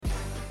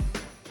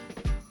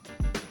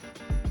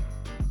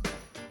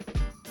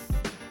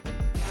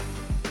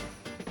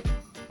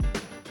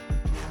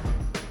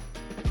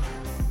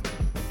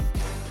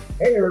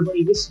Hey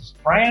everybody, this is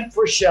Fran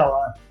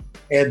Fraschilla,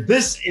 and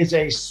this is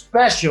a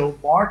special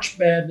March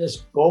Madness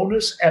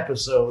bonus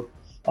episode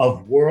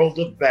of World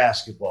of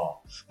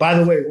Basketball. By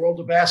the way, World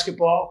of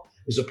Basketball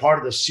is a part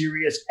of the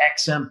Sirius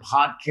XM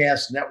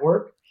Podcast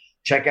Network.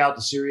 Check out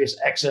the Sirius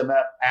XM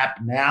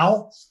app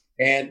now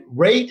and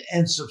rate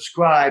and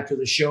subscribe to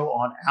the show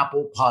on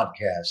Apple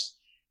Podcasts.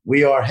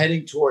 We are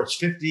heading towards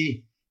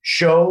 50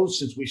 shows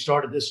since we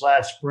started this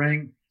last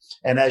spring.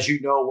 And as you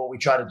know, what we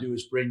try to do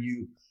is bring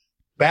you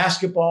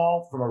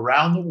basketball from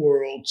around the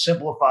world,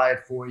 simplify it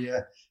for you,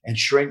 and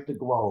shrink the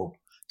globe.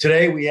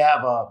 Today, we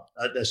have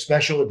a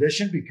special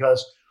edition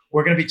because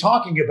we're going to be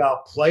talking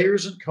about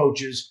players and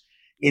coaches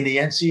in the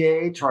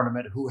NCAA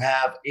tournament who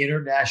have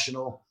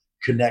international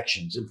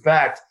connections. In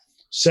fact,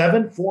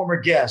 7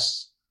 former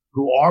guests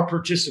who are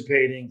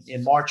participating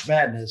in March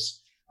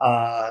Madness,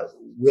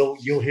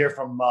 you'll hear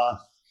from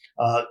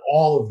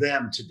all of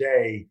them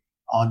today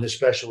on this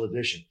special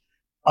edition.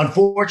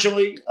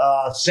 Unfortunately,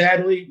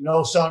 sadly,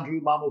 no Sandro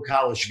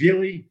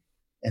Mamukelashvili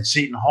and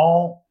Seton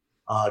Hall.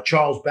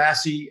 Charles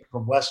Bassey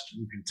from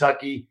Western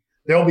Kentucky.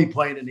 They'll be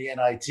playing in the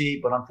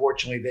NIT, but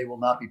unfortunately, they will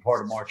not be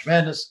part of March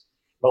Madness.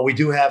 But we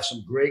do have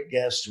some great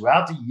guests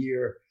throughout the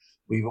year.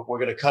 We're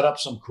going to cut up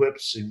some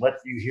clips and let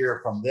you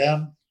hear from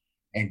them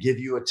and give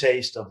you a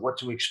taste of what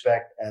to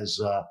expect as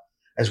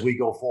we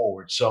go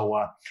forward.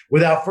 So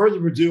without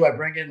further ado, I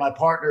bring in my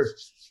partner,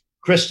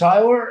 Chris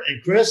Tyler. And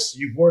Chris,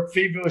 you've worked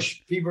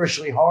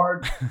feverishly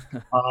hard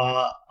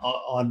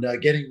on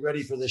getting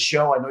ready for this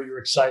show. I know you're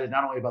excited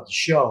not only about the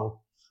show,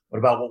 but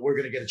about what we're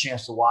going to get a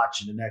chance to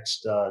watch in the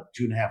next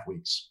 2.5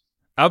 weeks.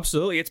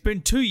 Absolutely. It's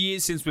been 2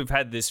 years since we've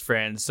had this,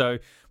 Fran. So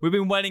we've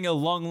been waiting a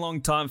long,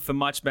 long time for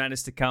March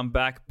Madness to come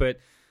back. But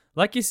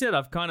like you said,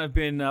 I've kind of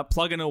been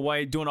plugging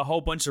away, doing a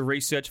whole bunch of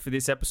research for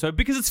this episode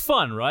because it's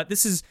fun, right?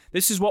 This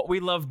is what we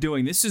love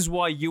doing. This is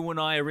why you and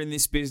I are in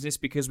this business,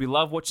 because we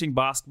love watching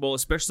basketball,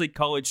 especially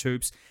college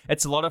hoops.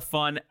 It's a lot of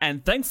fun.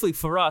 And thankfully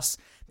for us,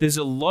 there's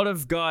a lot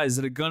of guys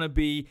that are going to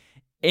be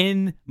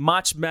in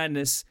March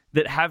Madness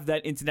that have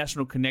that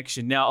international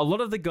connection. Now,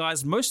 most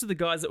of the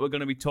guys that we're going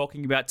to be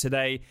talking about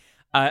today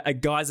are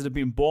guys that have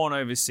been born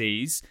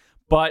overseas,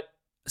 but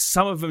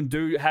some of them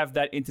do have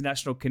that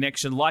international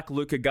connection, like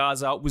Luka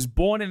Garza, was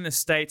born in the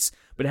States,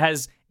 but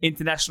has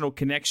international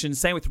connection.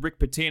 Same with Rick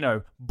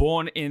Pitino,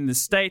 born in the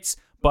States,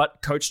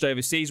 but coached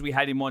overseas. We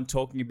had him on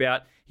talking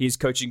about his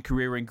coaching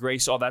career in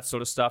Greece, all that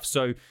sort of stuff.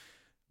 So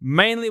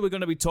mainly we're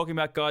going to be talking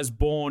about guys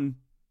born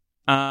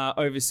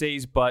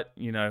overseas, but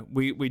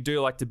we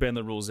do like to bend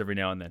the rules every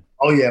now and then.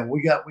 Oh yeah,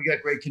 we got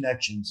great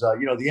connections.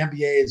 The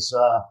NBA is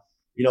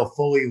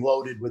fully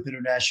loaded with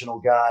international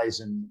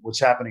guys, and what's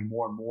happening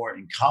more and more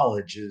in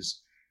college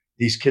is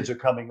these kids are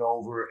coming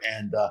over.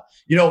 And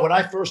when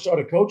I first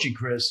started coaching,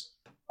 Chris,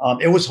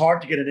 it was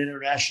hard to get an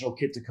international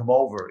kid to come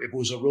over. If it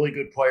was a really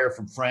good player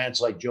from France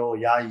like Joe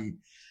Ayayi,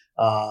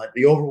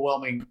 the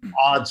overwhelming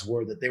odds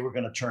were that they were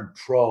going to turn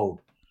pro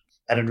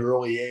at an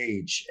early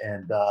age.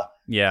 And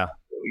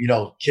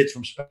kids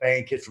from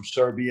Spain, kids from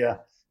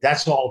Serbia.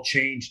 That's all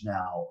changed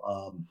now.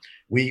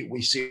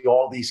 We see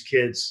all these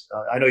kids.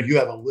 I know you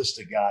have a list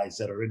of guys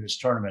that are in this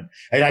tournament,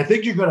 and I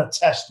think you're going to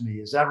test me.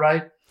 Is that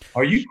right?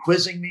 Are you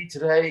quizzing me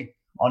today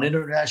on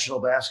international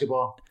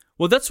basketball?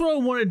 Well, that's what I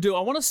want to do. I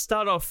want to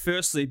start off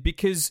firstly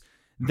because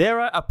there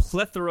are a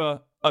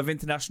plethora of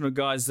international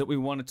guys that we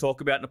want to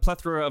talk about and a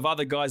plethora of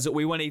other guys that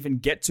we won't even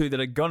get to that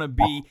are going to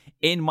be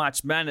in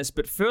March Madness.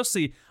 But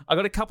firstly, I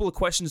got a couple of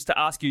questions to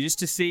ask you just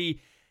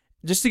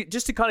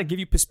to kind of give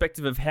you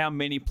perspective of how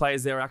many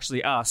players there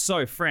actually are.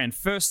 So, Fran,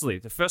 firstly,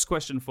 the first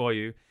question for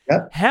you,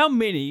 How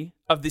many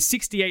of the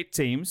 68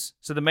 teams,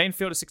 so the main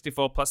field is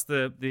 64 plus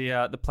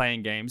the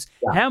playing games,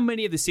 how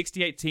many of the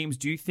 68 teams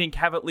do you think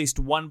have at least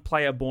one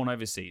player born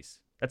overseas?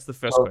 That's the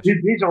first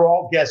question. These are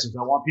all guesses.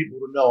 I want people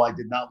to know I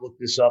did not look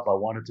this up. I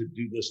wanted to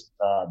do this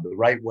the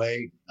right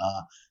way.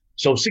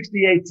 So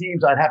 68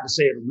 teams, I'd have to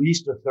say at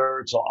least a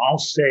third. So I'll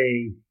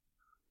say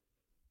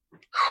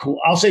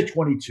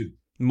 22.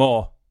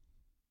 More.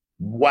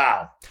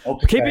 Wow.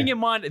 Okay. Keeping in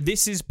mind,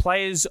 this is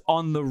players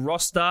on the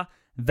roster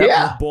that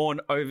were born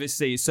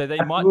overseas. So they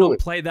might not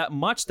play that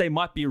much. They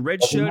might be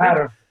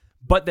redshirted,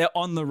 but they're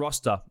on the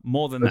roster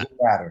more than that. Doesn't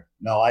matter.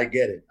 No, I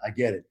get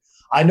it.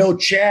 I know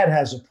Chad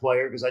has a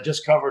player because I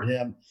just covered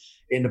him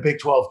in the Big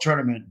 12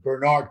 tournament,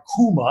 Bernard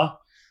Kuma,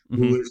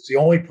 who is the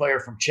only player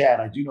from Chad.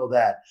 I do know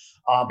that.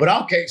 But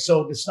okay,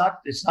 so it's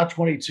not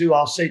 22.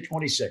 I'll say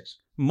 26.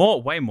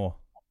 More, way more.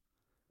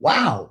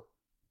 Wow.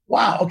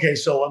 Okay,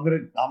 so I'm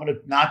gonna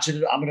notch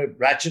it. I'm gonna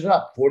ratchet it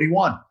up.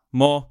 41.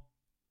 More.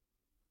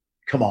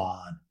 Come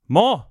on.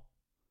 More.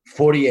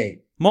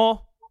 48.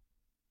 More.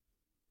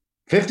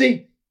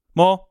 50.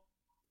 More.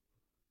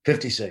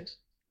 56.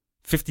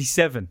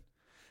 57.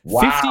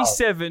 Wow.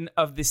 57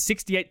 of the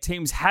 68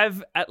 teams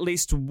have at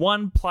least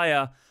one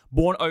player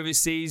born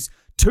overseas.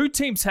 2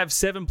 teams have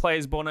 7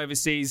 players born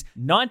overseas.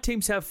 9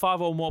 teams have 5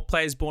 or more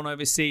players born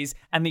overseas.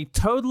 And the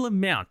total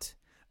amount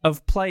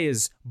of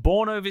players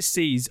born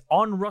overseas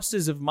on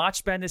rosters of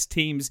March Madness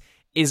teams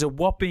is a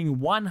whopping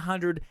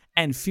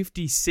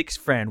 156,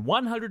 Fran.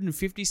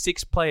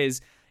 156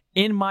 players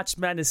in March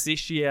Madness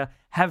this year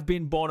have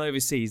been born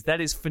overseas.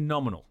 That is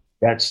phenomenal.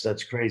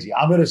 That's crazy.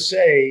 I'm going to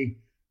say,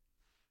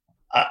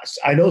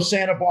 I know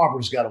Santa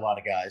Barbara's got a lot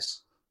of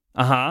guys.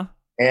 Uh-huh.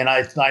 And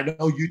I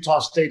know Utah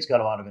State's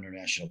got a lot of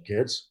international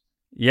kids.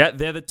 Yeah,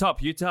 they're the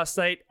top. Utah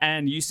State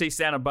and UC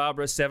Santa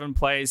Barbara, 7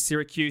 players.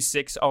 Syracuse,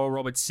 6. Oral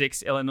Roberts,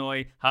 6.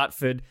 Illinois,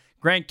 Hartford,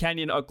 Grand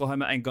Canyon,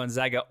 Oklahoma, and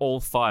Gonzaga, all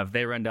 5.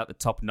 They round out the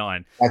top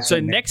 9. So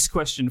next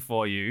question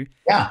for you.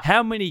 Yeah.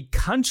 How many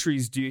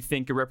countries do you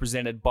think are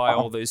represented by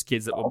all those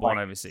kids that were born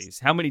overseas?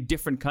 How many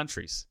different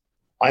countries?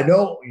 I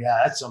know.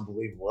 Yeah, that's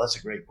unbelievable. That's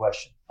a great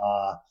question.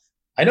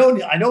 I know in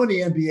the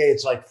NBA,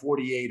 it's like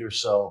 48 or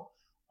so.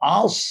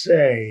 I'm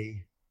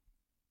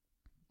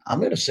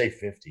going to say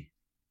 50.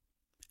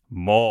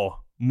 More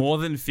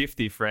than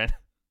 50, Fred.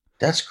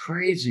 That's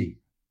crazy.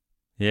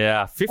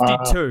 Yeah,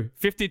 52.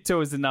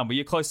 52 is the number.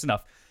 You're close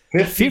enough.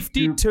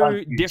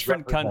 52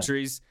 different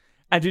countries.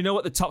 And do you know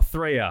what the top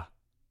 3 are?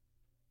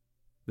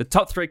 The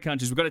top 3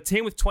 countries. We've got a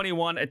team with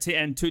 21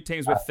 and 2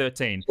 teams with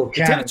 13. So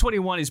the team with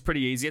 21 is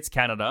pretty easy. It's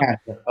Canada.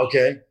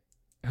 Okay.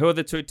 Who are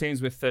the 2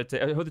 teams with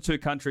 13? Who are the 2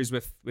 countries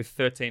with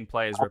 13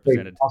 players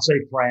represented? I'll say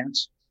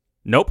France.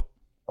 Nope.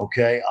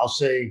 Okay. I'll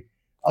say,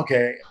 I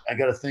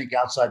got to think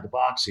outside the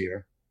box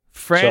here.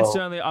 France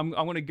only. I'm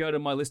going to go to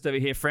my list over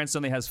here. France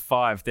only has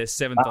 5. They're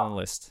 7th on the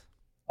list.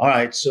 All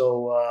right.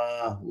 So,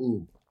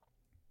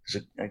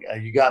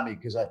 you got me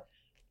because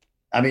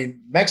I mean,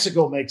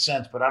 Mexico makes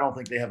sense, but I don't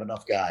think they have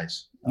enough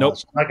guys. Nope.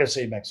 So I'm not going to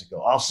say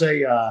Mexico. I'll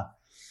say,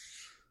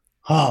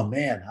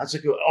 that's a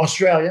good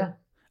Australia.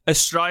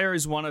 Australia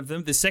is one of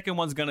them. The second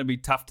one's going to be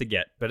tough to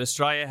get, but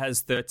Australia has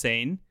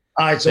 13.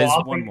 All right. So there's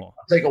I'll one more.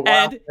 I'll take a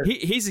while. And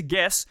here's a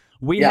guess.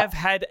 We have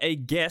had a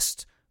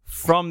guest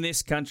from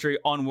this country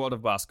on World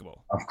of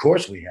Basketball. Of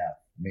course we have.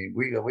 I mean,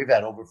 we've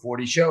had over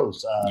 40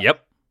 shows.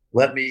 Yep.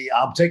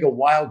 I'll take a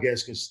wild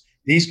guess because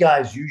these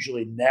guys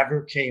usually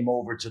never came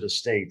over to the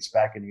States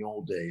back in the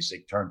old days. They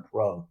turned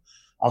pro.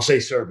 I'll say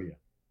Serbia.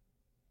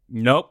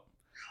 Nope.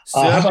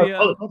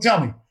 Don't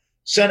tell me.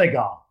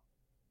 Senegal.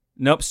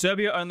 Nope.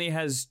 Serbia only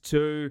has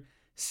 2.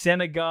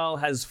 Senegal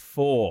has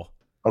 4.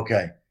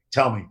 Okay.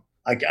 Tell me.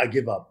 I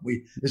give up.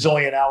 This is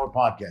only an hour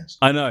podcast.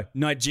 I know.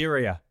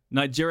 Nigeria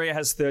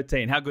has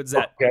 13. How good's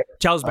that? Okay.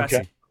 Charles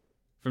Bassey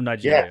from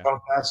Nigeria. Yeah,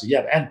 Charles Bassey.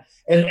 Yeah,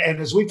 and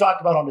as we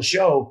talked about on the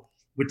show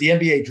with the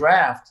NBA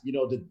draft,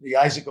 the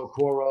Isaac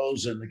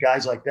Okoros and the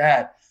guys like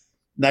that,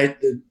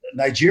 the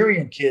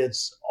Nigerian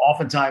kids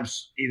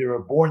oftentimes either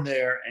are born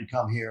there and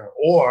come here,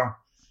 or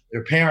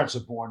their parents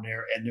are born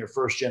there and they're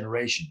first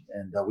generation,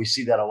 and we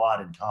see that a lot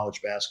in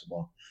college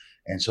basketball,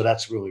 and so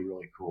that's really,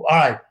 really cool. All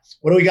right,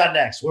 what do we got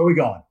next? Where are we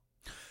going?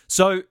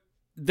 So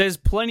there's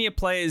plenty of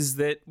players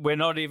that we're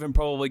not even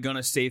probably going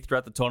to see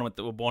throughout the tournament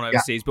that were born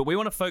overseas, but we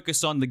want to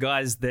focus on the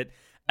guys that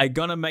are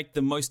going to make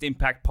the most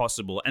impact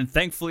possible. And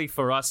thankfully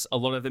for us, a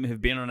lot of them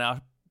have been on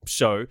our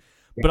show.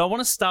 But I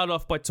want to start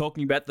off by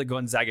talking about the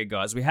Gonzaga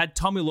guys. We had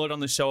Tommy Lloyd on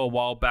the show a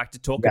while back to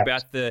talk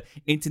about the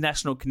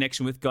international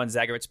connection with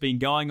Gonzaga. It's been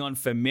going on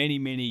for many,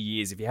 many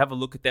years. If you have a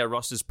look at their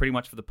rosters pretty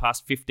much for the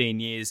past 15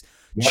 years,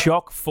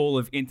 chock full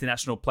of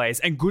international players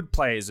and good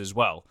players as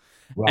well.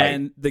 Right.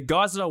 And the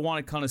guys that I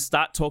want to kind of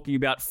start talking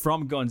about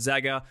from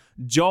Gonzaga,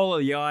 Joel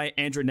Ayayi,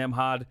 Andrew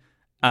Nembhard,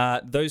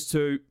 those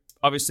 2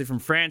 obviously from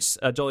France,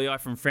 Joel Ayayi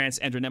from France,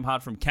 Andrew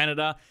Nembhard from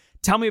Canada.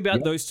 Tell me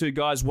about those 2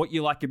 guys, what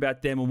you like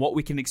about them, and what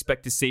we can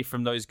expect to see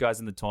from those guys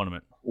in the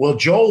tournament. Well,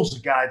 Joel's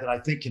a guy that I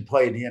think can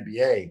play in the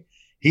NBA.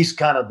 He's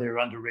kind of their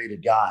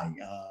underrated guy.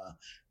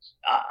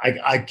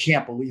 I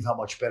can't believe how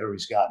much better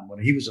he's gotten. When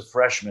he was a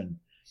freshman,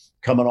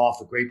 coming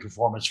off a great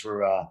performance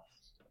for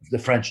the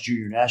French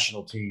junior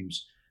national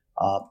teams,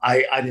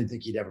 I didn't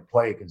think he'd ever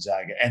play at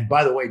Gonzaga. And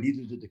by the way,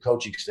 neither did the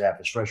coaching staff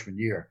his freshman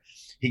year.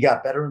 He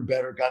got better and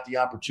better, got the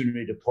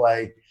opportunity to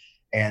play,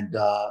 and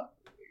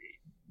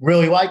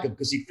really like him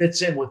because he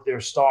fits in with their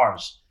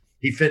stars.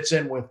 He fits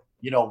in with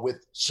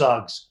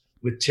Suggs,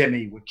 with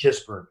Timmy, with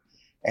Kispert.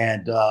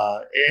 And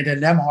then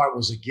Nembhard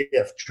was a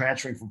gift,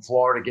 transferring from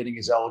Florida, getting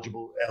his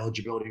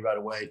eligibility right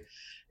away.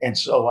 And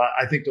so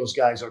I think those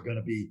guys are going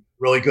to be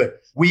really good.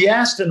 We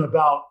asked him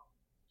about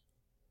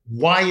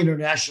why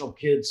international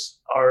kids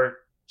are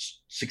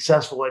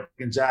successful at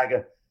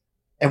Gonzaga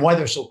and why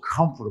they're so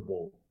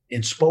comfortable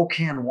in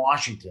Spokane,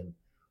 Washington,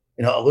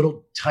 a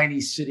little tiny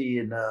city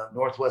in the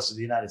northwest of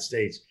the United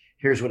States.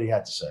 Here's what he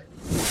had to say.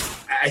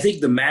 I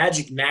think the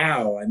magic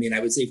now, I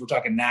would say if we're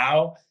talking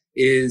now,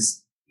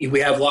 is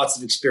we have lots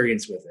of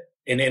experience with it.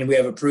 And then we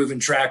have a proven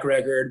track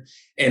record,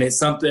 and it's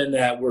something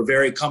that we're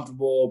very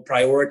comfortable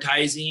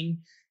prioritizing.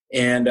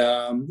 And,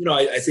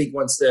 I think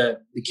once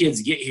the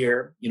kids get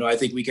here, I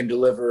think we can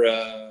deliver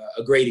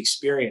a great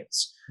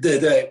experience.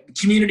 The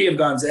community of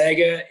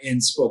Gonzaga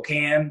in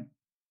Spokane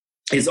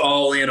is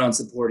all in on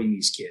supporting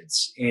these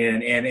kids.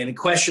 And a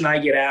question I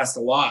get asked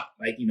a lot,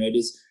 like,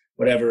 just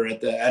whatever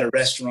at a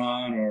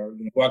restaurant or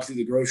walk through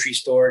the grocery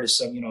store to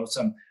some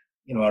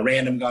a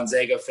random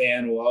Gonzaga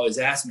fan will always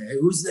ask me, hey,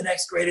 who's the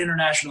next great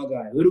international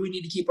guy? Who do we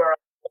need to keep our eye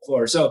on?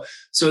 floor. So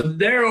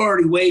they're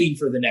already waiting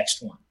for the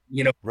next one.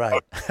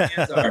 Right.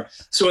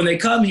 So when they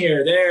come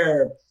here,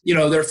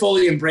 they're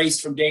fully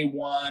embraced from day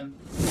one.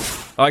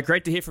 All right,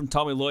 great to hear from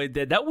Tommy Lloyd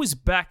there. That was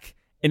back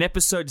in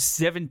episode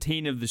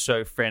 17 of the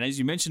show, Fran. As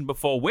you mentioned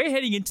before, we're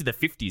heading into the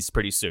 50s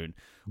pretty soon.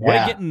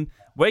 Yeah.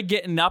 We're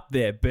getting up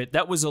there, but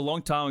that was a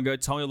long time ago.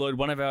 Tommy Lloyd,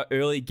 one of our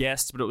early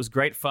guests, but it was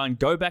great fun.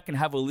 Go back and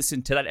have a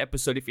listen to that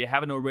episode if you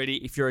haven't already.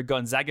 If you're a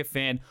Gonzaga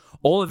fan,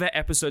 all of our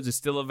episodes are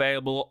still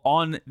available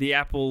on the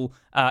Apple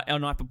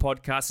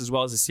Podcast as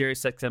well as the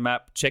SiriusXM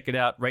app. Check it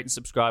out, rate and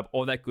subscribe,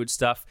 all that good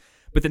stuff.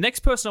 But the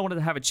next person I wanted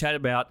to have a chat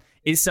about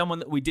is someone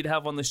that we did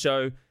have on the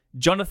show,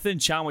 Jonathan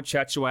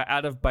Tchamwa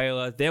out of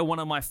Baylor. They're one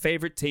of my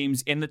favorite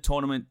teams in the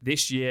tournament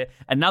this year.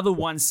 Another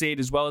 1 seed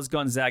as well as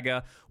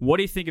Gonzaga. What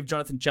do you think of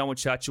Jonathan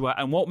Tchamwa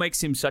and what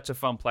makes him such a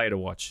fun player to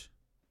watch?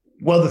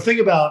 Well, the thing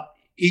about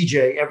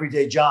EJ,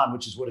 Everyday John,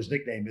 which is what his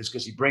nickname is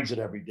because he brings it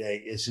every day,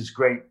 is his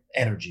great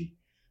energy,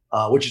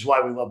 which is why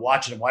we love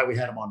watching him, why we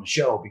had him on the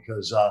show,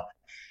 because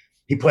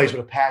he plays with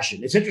a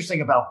passion. It's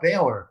interesting about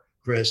Baylor,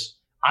 Chris.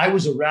 I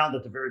was around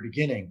at the very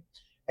beginning.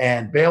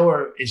 And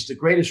Baylor is the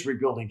greatest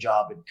rebuilding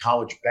job in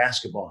college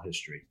basketball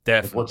history.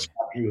 Definitely. What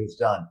Scott Drew has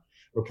done,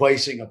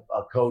 replacing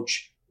a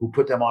coach who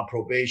put them on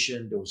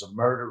probation. There was a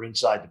murder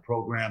inside the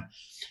program.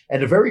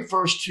 And the very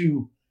first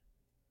two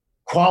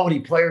quality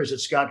players that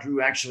Scott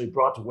Drew actually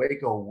brought to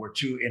Waco were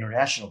two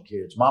international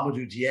kids,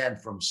 Mamadou Dieng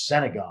from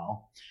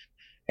Senegal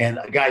and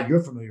a guy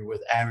you're familiar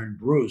with, Aaron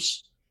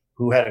Bruce,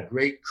 who had a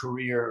great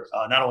career,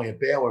 not only at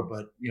Baylor,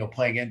 but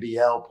playing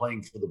NBL,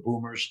 playing for the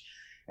Boomers.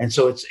 And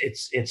so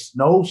it's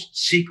no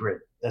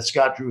secret that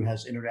Scott Drew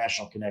has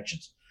international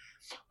connections.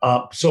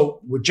 So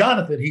with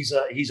Jonathan, he's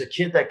a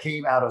kid that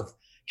came out of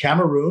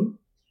Cameroon,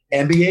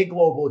 NBA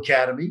Global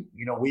Academy.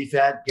 We've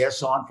had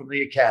guests on from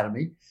the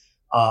academy.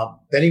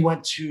 Then he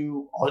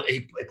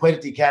played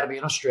at the academy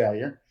in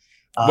Australia.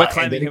 We're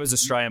claiming him as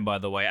Australian, by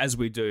the way, as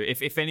we do.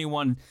 If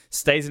anyone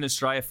stays in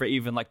Australia for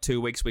even like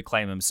 2 weeks, we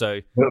claim him. So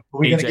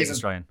EJ's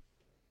Australian.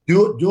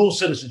 Dual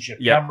citizenship,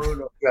 yep.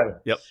 Cameroon, Australia.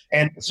 Yep.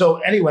 And so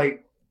anyway,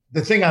 the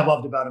thing I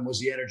loved about him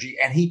was the energy,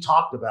 and he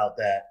talked about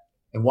that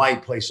and why he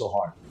plays so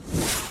hard.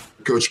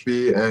 Coach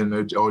B and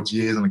the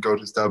OGAs and the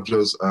coaching staff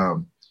just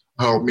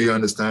helped me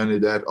understand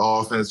that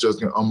offense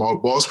our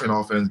ball screen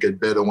offense get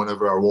better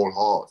whenever I roll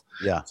hard.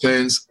 Yeah.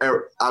 Since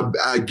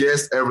I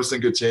guess every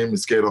single team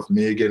is scared of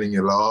me getting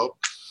a lob.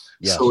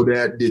 Yeah. So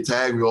that the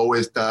tag we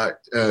always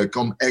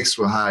come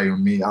extra high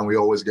on me, and we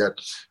always get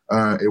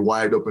a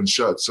wide open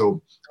shot.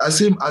 So I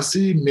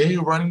see me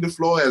running the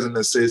floor as an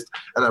assist,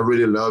 and I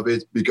really love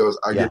it because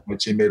I get my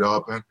teammate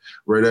open,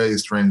 whether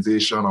it's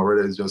transition or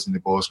whether it's just in the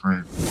ball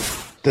screen.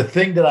 The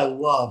thing that I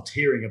loved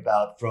hearing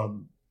about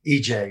from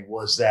EJ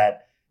was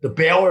that the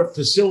Baylor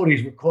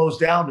facilities were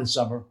closed down this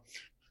summer,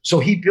 so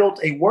he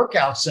built a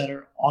workout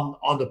center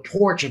on the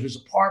porch of his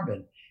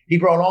apartment. He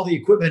brought all the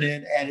equipment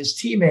in, and his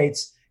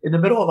teammates in the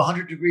middle of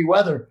 100-degree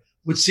weather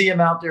would see him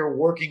out there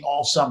working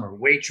all summer,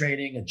 weight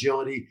training,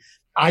 agility.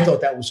 I thought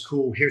that was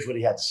cool. Here's what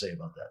he had to say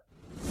about that.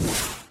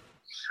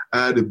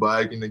 I had a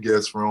bike in the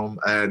guest room.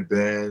 I had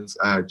bands.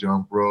 I had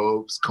jump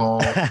ropes,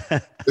 cones,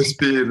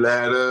 speed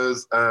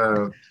ladders,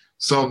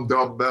 some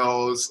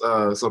dumbbells,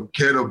 some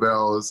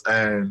kettlebells,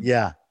 and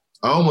I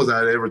almost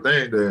had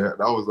everything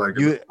there. I was like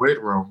in the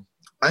weight room.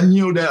 I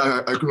knew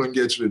that I couldn't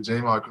get to the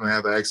gym. I couldn't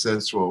have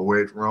access to a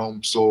weight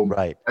room. So,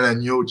 and I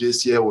knew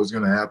this year was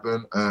going to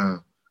happen.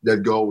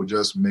 That goal would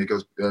just make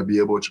us be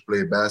able to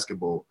play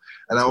basketball.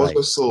 And I was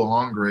just so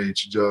hungry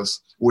to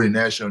just win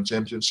national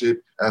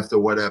championship. After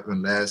what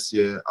happened last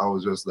year, I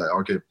was just like,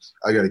 okay,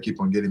 I got to keep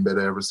on getting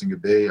better every single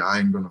day. I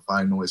ain't going to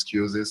find no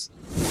excuses.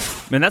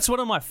 Man, that's one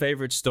of my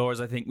favorite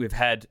stories I think we've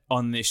had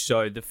on this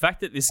show. The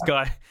fact that this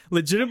guy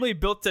legitimately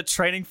built a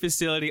training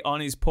facility on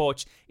his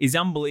porch is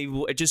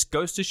unbelievable. It just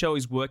goes to show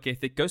his work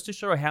ethic, goes to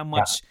show how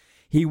much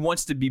he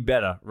wants to be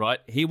better, right?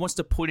 He wants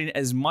to put in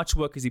as much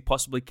work as he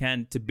possibly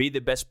can to be the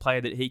best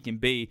player that he can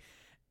be.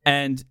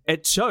 And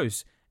it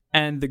shows.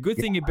 And the good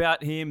thing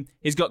about him,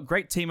 he's got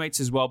great teammates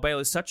as well.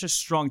 Baylor's such a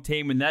strong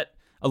team, and that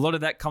a lot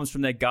of that comes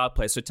from their guard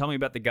play. So tell me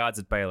about the guards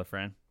at Baylor,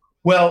 Fran.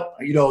 Well,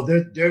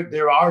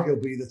 they're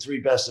arguably the three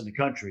best in the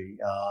country.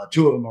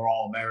 Two of them are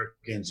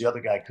All-Americans. The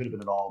other guy could have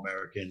been an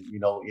All-American,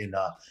 in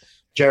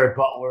Jared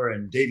Butler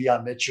and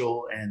Davion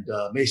Mitchell and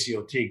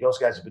MaCio Teague. Those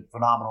guys have been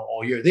phenomenal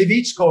all year. They've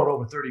each scored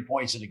over 30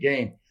 points in a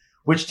game,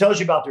 which tells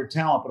you about their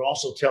talent, but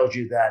also tells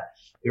you that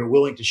they're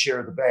willing to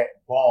share the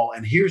ball.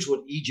 And here's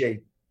what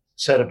EJ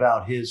said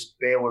about his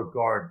Baylor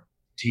guard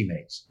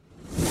teammates.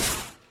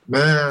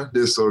 Man,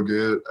 they're so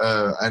good.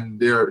 And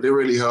they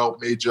really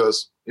helped me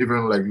just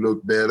even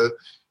look better.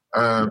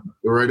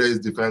 Whether it's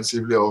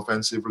defensively or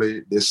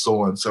offensively, they're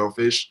so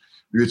unselfish,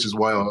 which is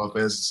why our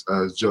offense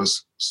is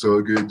just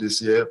so good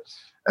this year.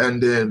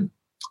 And then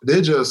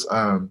they're just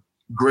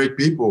great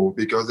people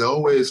because they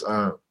always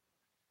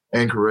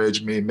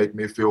encourage me, make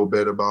me feel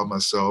better about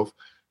myself.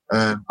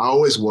 And I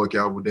always work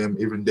out with him.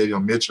 Even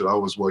Davion Mitchell, I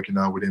was working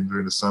out with him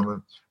during the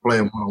summer,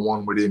 playing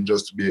one-on-one with him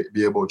just to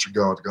be able to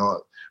guard.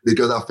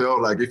 Because I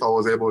felt like if I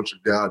was able to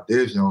guard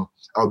Davion,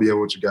 I'll be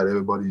able to guard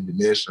everybody in the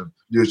nation,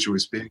 mutually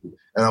speaking.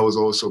 And I was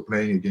also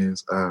playing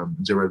against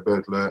Jared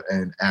Butler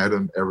and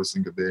Adam every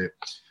single day.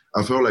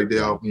 I felt like they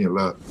helped me a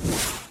lot.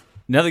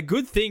 Now, the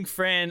good thing,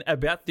 Fran,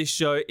 about this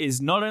show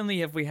is not only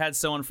have we had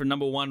someone from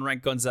number 1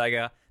 ranked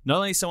Gonzaga, not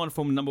only someone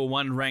from number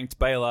 1 ranked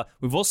Baylor,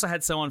 we've also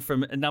had someone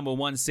from a number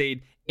 1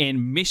 seed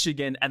in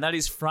Michigan, and that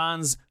is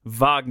Franz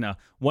Wagner,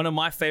 one of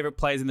my favorite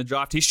players in the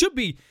draft. He's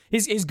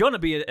going to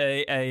be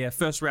a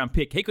first-round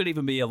pick. He could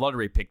even be a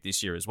lottery pick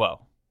this year as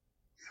well.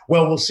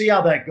 Well, we'll see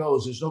how that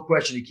goes. There's no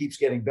question he keeps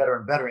getting better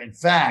and better. In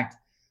fact,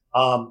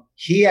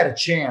 he had a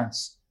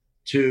chance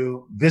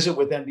to visit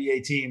with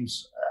NBA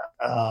teams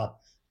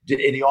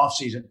in the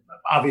offseason,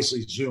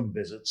 obviously Zoom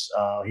visits.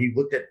 He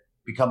looked at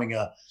becoming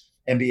a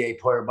NBA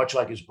player, much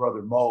like his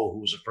brother Mo, who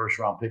was a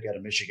first-round pick out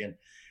of Michigan.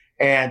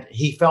 And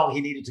he felt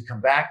he needed to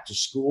come back to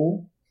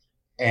school.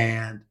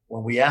 And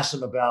when we asked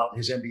him about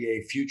his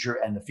NBA future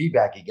and the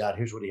feedback he got,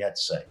 here's what he had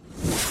to say.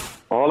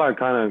 All I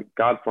kind of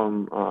got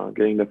from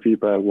getting the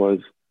feedback was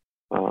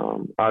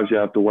obviously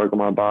I have to work on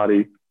my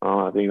body.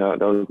 I think that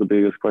was the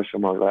biggest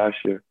question mark last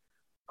year.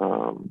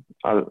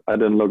 I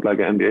didn't look like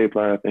an NBA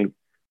player, I think.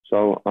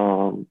 So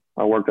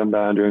I worked on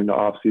that during the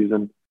off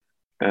season.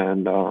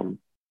 And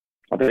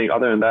I think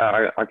other than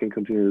that, I can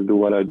continue to do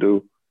what I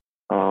do.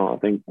 I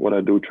think what I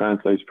do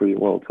translates pretty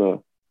well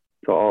to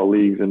all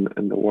leagues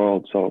in the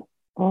world. So,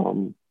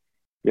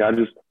 I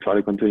just try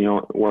to continue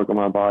to work on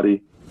my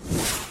body.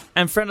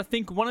 And, Fran, I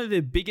think one of the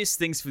biggest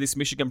things for this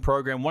Michigan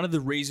program, one of the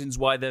reasons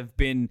why they've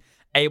been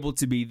able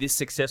to be this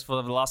successful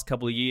over the last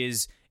couple of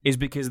years is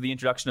because of the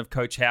introduction of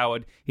Coach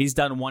Howard. He's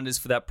done wonders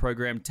for that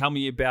program. Tell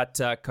me about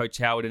Coach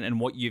Howard and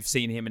what you've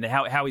seen him and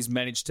how he's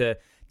managed to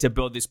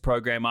build this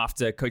program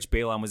after Coach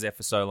Beilein was there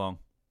for so long.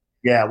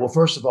 Yeah, well,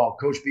 first of all,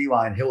 Coach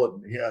Beilein,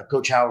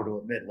 Coach Howard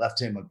will admit,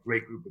 left him a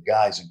great group of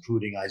guys,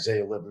 including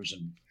Isaiah Livers.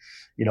 And,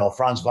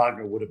 Franz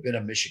Wagner would have been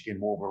a Michigan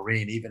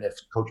Wolverine, even if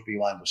Coach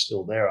Beilein was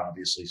still there,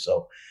 obviously.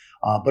 So,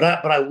 but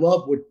I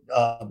love what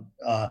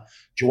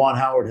Juwan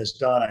Howard has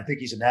done. I think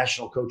he's a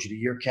National Coach of the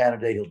Year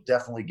candidate. He'll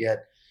definitely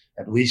get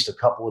at least a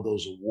couple of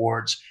those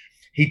awards.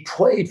 He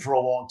played for a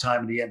long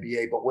time in the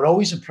NBA, but what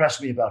always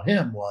impressed me about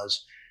him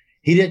was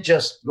he didn't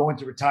just go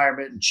into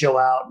retirement and chill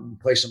out and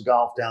play some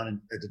golf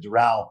down at the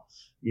Doral,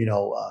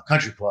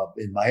 country club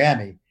in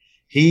Miami.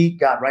 He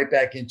got right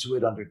back into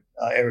it under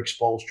Eric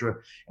Spoelstra.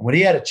 And when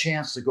he had a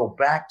chance to go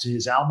back to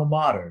his alma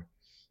mater,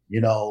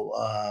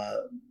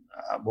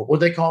 what would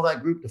they call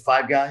that group? The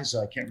Five Guys?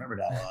 I can't remember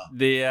now.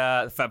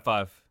 The Fab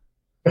Five.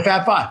 The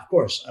Fab Five, of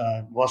course.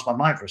 Lost my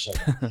mind for a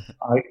second.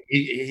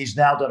 He's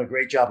now done a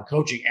great job of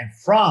coaching. And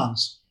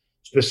Franz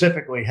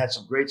specifically had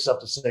some great stuff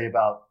to say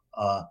about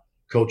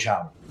Coach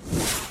Howard.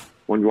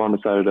 When Juwan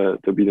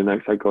decided to be the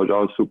next head coach, I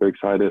was super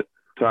excited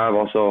to have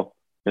also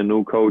a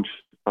new coach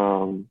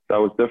that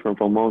was different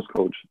from most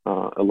coach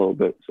a little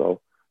bit.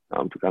 So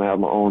to kind of have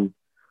my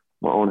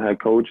own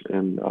head coach,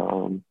 and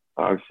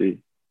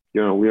obviously, we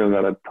don't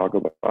got to talk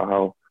about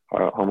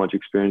how much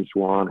experience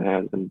Juwan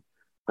has and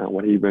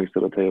what he brings to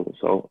the table.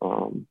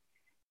 So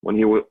when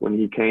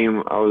he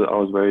came, I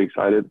was very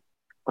excited,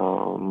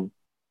 so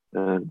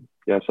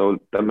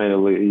that made it a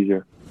little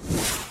easier.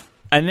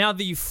 And now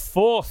the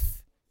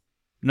fourth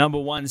number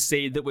 1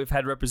 seed that we've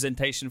had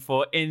representation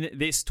for in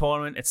this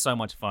tournament, it's so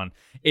much fun,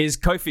 is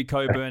Kofi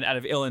Cockburn out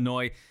of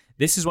Illinois.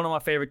 This is one of my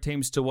favorite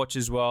teams to watch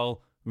as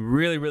well.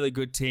 Really, really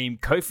good team.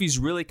 Kofi's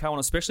really come on,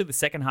 especially the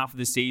second half of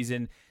the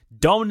season.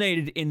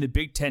 Dominated in the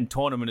Big Ten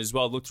tournament as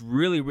well. Looked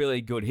really,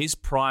 really good. He's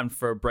primed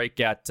for a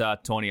breakout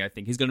tourney, I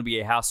think. He's going to be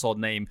a household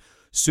name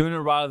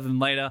sooner rather than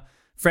later.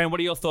 Fran, what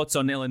are your thoughts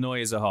on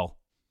Illinois as a whole?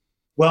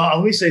 Well,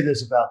 let me say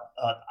this about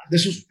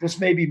this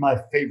may be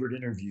my favorite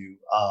interview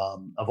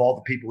of all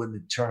the people in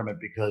the tournament,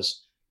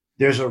 because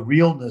there's a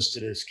realness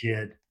to this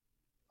kid.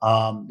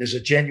 There's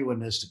a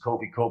genuineness to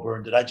Kofi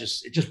Cockburn that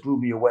it just blew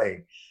me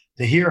away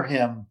to hear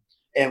him.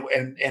 And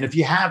if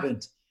you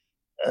haven't,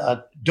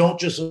 don't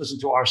just listen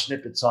to our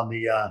snippets on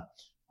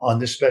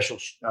this special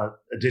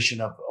edition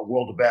of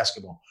World of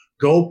Basketball.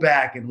 Go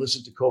back and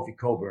listen to Kofi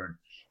Cockburn,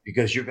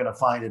 because you're going to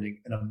find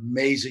an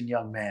amazing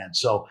young man.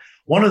 So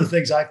one of the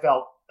things I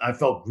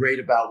felt great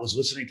about was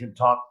listening to him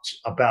talk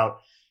about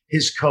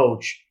his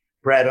coach,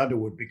 Brad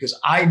Underwood, because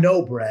I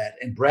know Brad,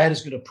 and Brad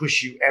is going to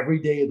push you every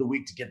day of the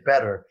week to get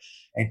better.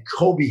 And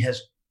Kofi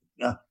has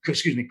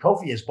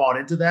bought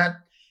into that.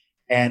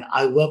 And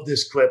I love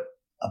this clip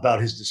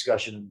about his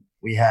discussion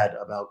we had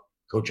about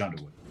Coach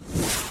Underwood.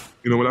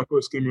 When I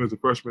first came in as a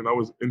freshman, I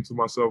was into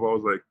myself. I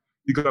was like,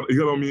 he got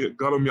on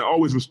me. I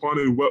always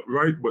responded well,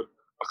 right, but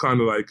I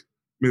kind of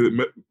made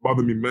it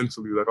bother me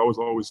mentally. Like I was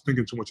always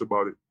thinking too much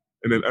about it.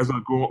 And then as I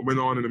went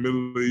on in the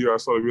middle of the year, I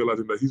started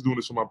realizing that he's doing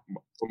this for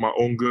my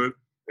own good,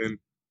 and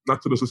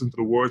not to just listen to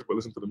the words, but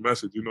listen to the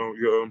message. You know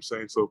what I'm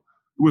saying? So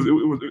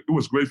it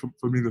was great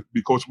for me to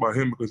be coached by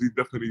him, because he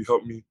definitely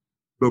helped me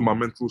build my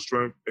mental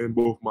strength and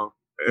both my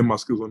and my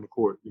skills on the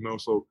court, you know.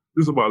 So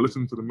this is about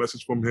listening to the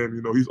message from him.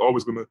 You know, he's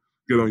always going to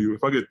get on you.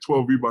 If I get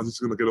 12 rebounds, he's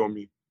going to get on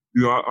me.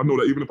 You know, I know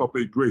that even if I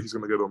play great, he's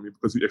going to get on me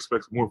because he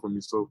expects more from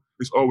me. So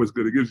it's always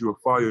good. It gives you a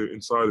fire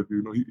inside of you.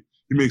 You know, he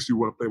makes you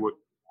want to play with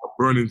a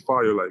burning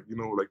fire, like, you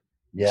know, like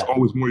There's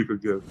always more you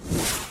could give.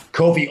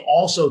 Kofi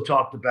also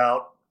talked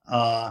about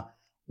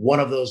one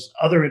of those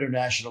other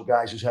international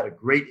guys who's had a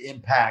great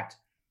impact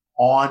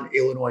on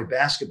Illinois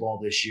basketball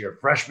this year,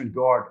 freshman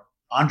guard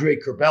Andre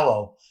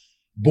Curbelo,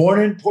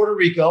 born in Puerto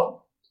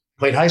Rico,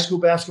 played high school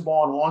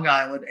basketball on Long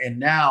Island, and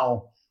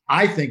now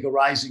I think a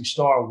rising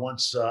star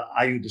once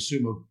Ayu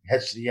Dosunmu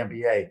heads to the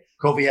NBA.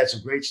 Kofi had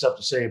some great stuff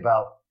to say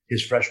about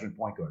his freshman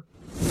point guard.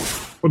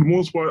 For the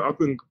most part, I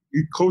think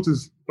coach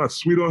is not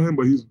sweet on him,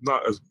 but he's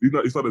not as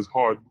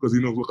hard because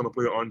he knows what kind of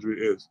player Andre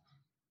is.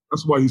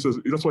 That's why he's such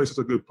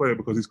a good player,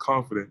 because he's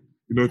confident.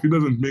 You know, if he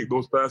doesn't make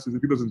those passes,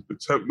 if he doesn't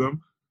attempt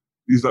them,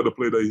 he's not the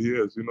player that he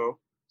is. You know,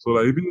 so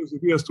like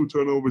if he has 2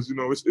 turnovers, you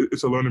know,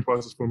 it's a learning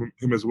process for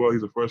him as well.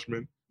 He's a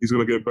freshman. He's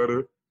gonna get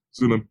better.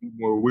 He's gonna be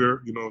more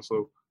aware. You know,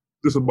 so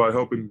this is about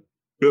helping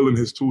building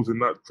his tools and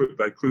not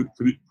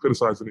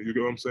criticizing it. You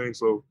get what I'm saying?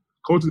 So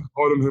coach is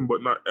hard on him,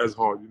 but not as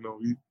hard. You know,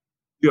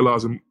 he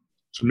allows him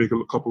to make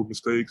a couple of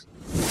mistakes.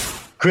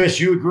 Chris,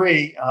 you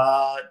agree?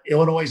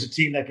 Illinois is a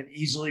team that can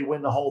easily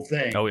win the whole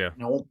thing. Oh, yeah.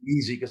 It won't be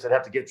easy because they'd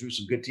have to get through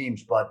some good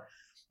teams. But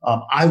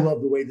I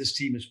love the way this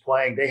team is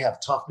playing. They have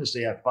toughness.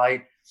 They have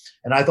fight.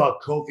 And I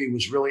thought Kofi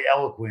was really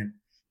eloquent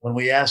when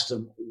we asked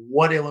him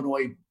what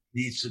Illinois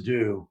needs to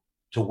do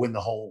to win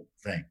the whole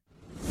thing.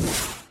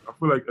 I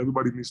feel like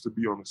everybody needs to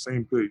be on the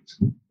same page.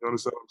 You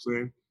understand what I'm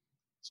saying?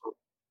 So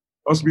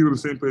us being on the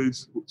same page,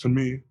 to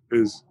me,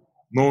 is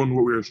knowing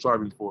what we're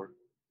striving for,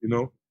 you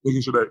know?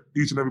 Making sure that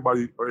each and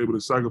everybody are able to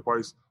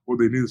sacrifice what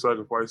they need to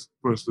sacrifice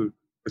for us to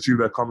achieve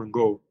that common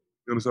goal.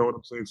 You understand what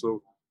I'm saying?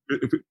 So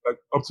if it's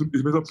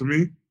up to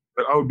me,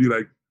 like, I would be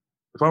like,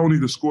 if I don't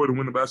need to score to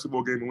win the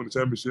basketball game and win the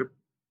championship,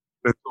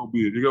 then so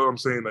be it. You get what I'm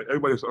saying? Like,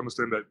 everybody has to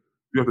understand that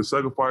you have to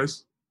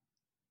sacrifice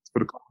for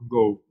the common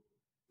goal.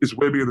 It's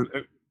way bigger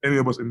than any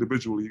of us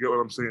individually. You get what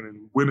I'm saying?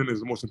 And winning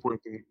is the most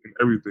important thing in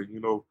everything. You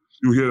know,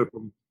 you hear it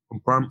from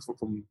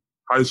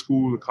high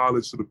school to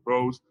college to the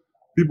pros.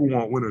 People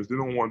want winners. They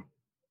don't want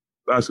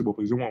basketball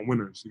players. They want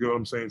winners. You get what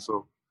I'm saying?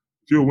 So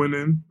if you're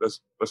winning,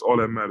 that's all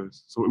that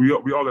matters. So we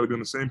all got to be on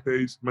the same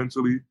page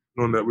mentally,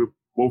 knowing that we're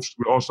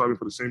all striving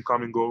for the same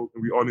common goal,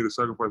 and we all need to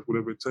sacrifice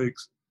whatever it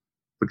takes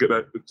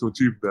to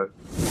achieve that.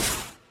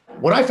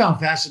 What I found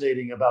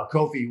fascinating about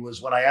Kofi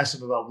was when I asked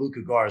him about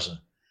Luka Garza.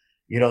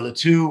 You know, the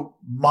 2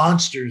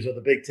 monsters of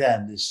the Big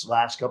Ten this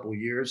last couple of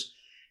years,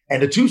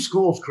 and the 2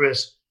 schools,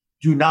 Chris,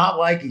 do not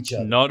like each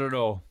other. Not at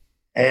all.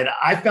 And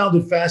I found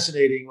it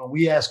fascinating when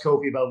we asked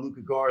Kofi about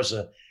Luka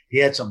Garza. He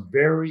had some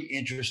very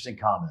interesting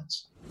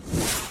comments.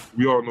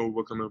 We all know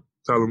what kind of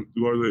talent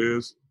Garza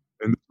is,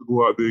 and to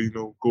go out there, you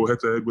know, go head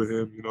to head with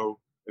him, you know,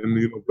 and,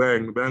 you know,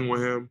 bang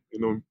with him, you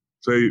know,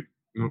 play, you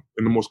know,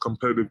 in the most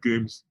competitive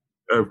games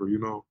ever. You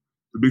know,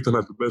 the Big Ten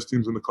has the best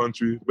teams in the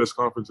country, the best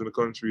conference in the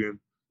country, and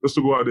just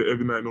to go out there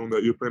every night knowing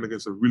that you're playing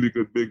against a really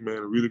good big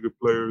man, really good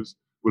players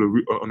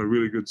on a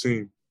really good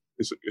team,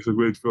 it's a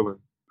great feeling.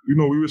 You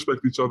know, we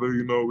respect each other.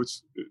 You know,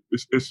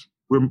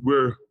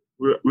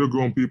 we're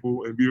grown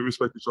people and we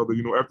respect each other.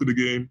 You know, after the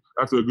game,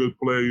 after a good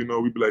play, you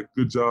know, we'd be like,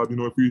 good job. You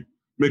know, if we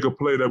make a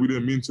play that we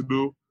didn't mean to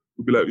do,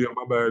 we'd be like, yeah,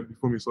 my bad, you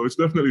feel me? So it's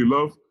definitely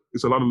love.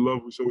 It's a lot of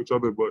love we show each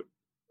other, but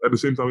at the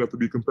same time, we have to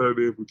be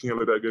competitive. We can't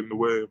let that get in the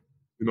way of,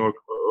 you know,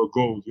 our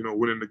goals, you know,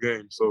 winning the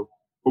game. So,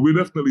 but we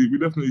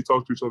definitely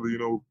talk to each other, you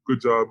know,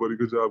 good job, buddy,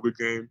 good job, good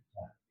game.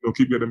 You know,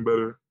 keep getting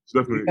better. It's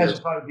definitely. You guys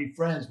will probably be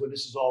friends when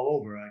this is all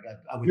over.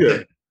 I would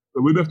think.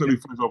 So we're definitely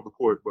friends off the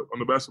court, but on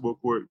the basketball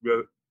court,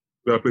 we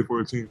gotta play for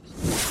our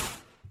teams.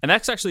 And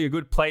that's actually a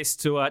good place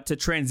to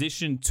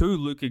transition to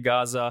Luka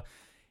Garza.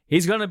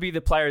 He's going to be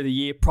the player of the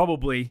year,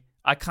 probably.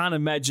 I can't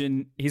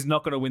imagine he's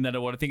not going to win that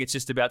award. I think it's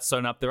just about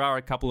sewn up. There are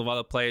a couple of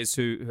other players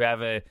who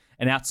have an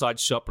outside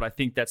shot, but I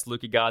think that's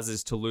Luka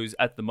Garza's to lose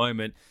at the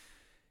moment.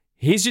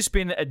 He's just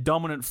been a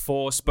dominant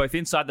force, both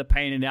inside the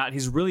paint and out.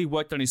 He's really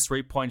worked on his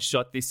 3-point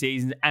shot this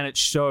season, and it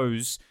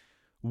shows.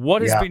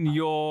 What has been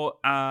your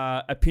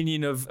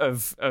opinion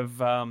of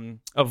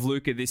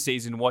Luka this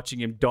season, watching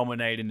him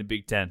dominate in the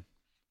Big Ten?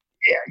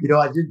 Yeah, you know,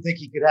 I didn't think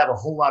he could have a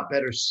whole lot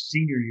better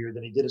senior year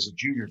than he did as a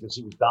junior because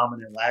he was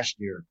dominant last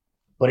year,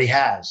 but he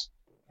has,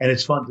 and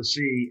it's fun to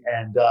see.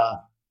 And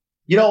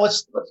you know,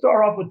 let's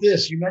start off with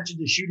this. You mentioned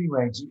the shooting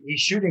range. He's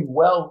shooting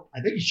well.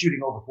 I think he's shooting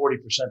over 40%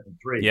 from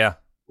 3. Yeah,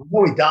 we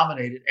know he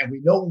dominated, and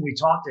we know when we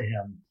talked to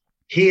him,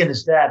 he and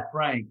his dad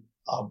Frank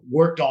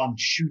worked on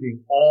shooting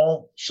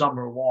all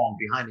summer long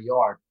behind the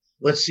arc.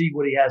 Let's see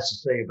what he has to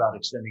say about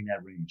extending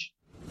that range.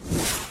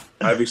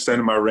 I've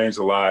extended my range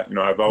a lot. You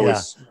know, I've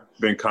always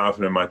been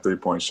confident in my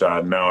 3-point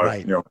shot. Now,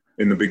 you know,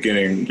 in the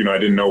beginning, I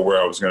didn't know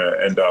where I was going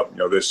to end up,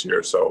 this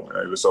year. So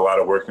it was a lot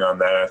of working on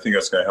that. I think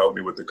that's going to help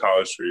me with the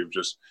college three of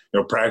just,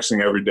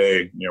 practicing every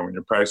day. When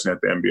you're practicing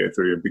at the NBA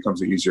three, it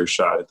becomes an easier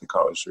shot at the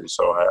college three.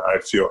 So I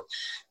feel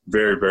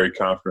very, very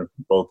confident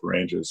in both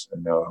ranges.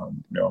 And,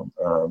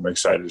 I'm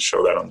excited to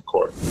show that on the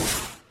court.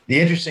 The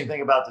interesting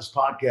thing about this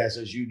podcast,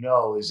 as you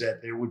know, is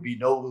that there would be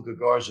no Luka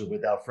Garza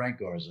without Frank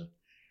Garza,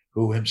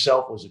 who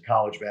himself was a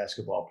college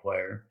basketball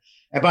player.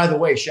 And by the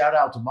way, shout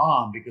out to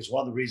Mom, because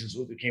one of the reasons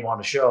Luka came on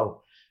the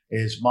show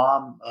is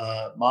Mom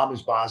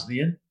is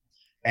Bosnian,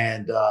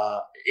 and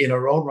in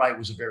her own right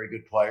was a very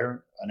good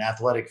player, an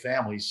athletic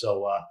family.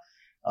 So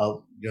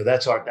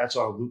that's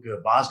our Luka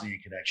Bosnian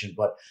connection.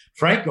 But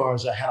Frank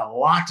Garza had a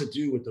lot to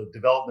do with the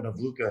development of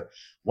Luka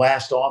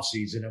last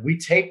offseason, and we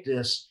taped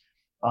this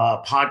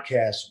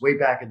podcast way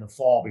back in the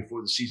fall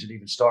before the season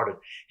even started.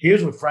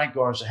 Here's what Frank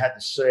Garza had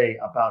to say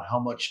about how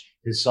much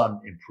his son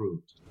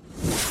improved.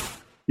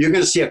 You're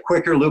going to see a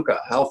quicker Luka.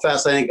 How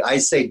fast? I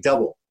say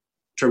double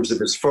in terms of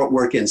his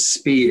footwork and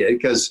speed.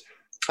 Because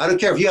I don't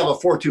care if you have a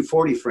 4.2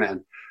 40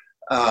 friend.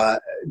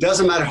 It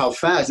doesn't matter how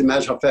fast. It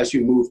matters how fast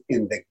you move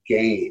in the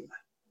game.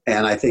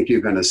 And I think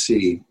you're going to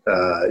see.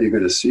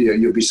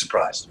 You'll be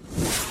surprised.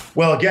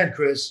 Well, again,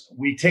 Chris,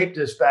 we taped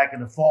this back in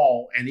the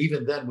fall, and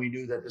even then we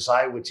knew that this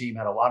Iowa team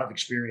had a lot of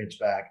experience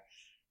back.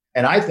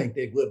 And I think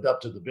they've lived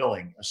up to the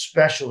billing,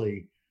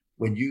 especially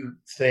when you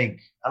think,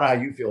 I don't know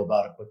how you feel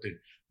about it,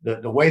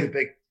 but the way the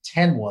Big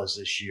Ten was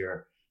this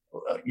year,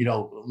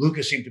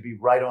 Luka seemed to be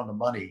right on the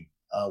money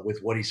with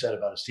what he said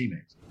about his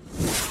teammates.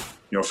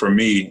 For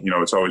me,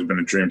 it's always been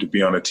a dream to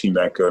be on a team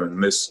that good.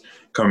 And this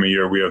coming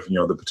year, we have,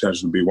 the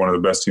potential to be one of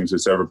the best teams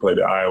that's ever played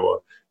at Iowa,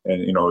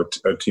 and,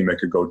 a team that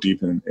could go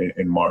deep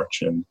in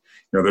March. And,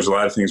 there's a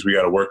lot of things we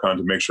got to work on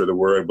to make sure that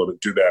we're able to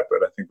do that.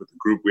 But I think with the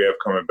group we have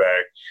coming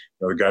back,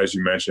 the guys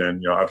you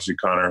mentioned, obviously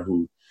Connor,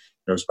 who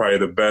is probably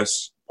the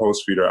best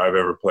post feeder I've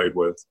ever played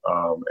with.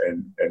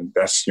 And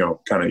that's,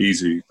 kind of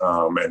easy.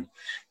 And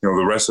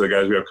the rest of the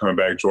guys we have coming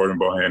back, Jordan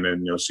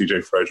Bohannon,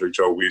 CJ Frederick,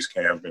 Joe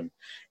Wieskamp,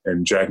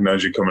 and Jack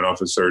Nungy coming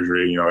off of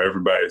surgery, we're going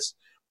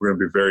to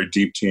be a very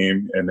deep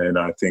team. And then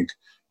I think,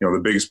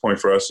 the biggest point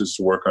for us is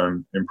to work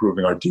on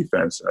improving our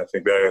defense. And I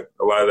think that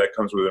a lot of that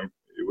comes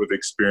with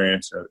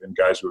experience and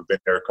guys who have been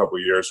there a couple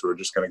of years who are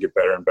just going to get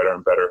better and better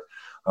and better.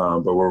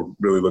 But we're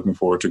really looking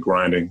forward to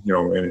grinding,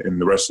 in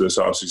the rest of this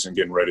offseason,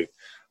 getting ready,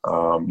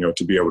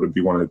 to be able to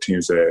be one of the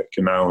teams that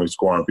can not only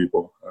score on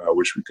people,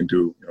 which we can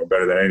do,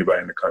 better than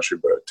anybody in the country,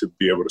 but to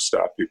be able to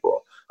stop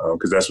people,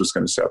 because that's what's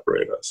going to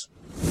separate us.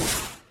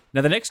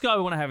 Now, the next guy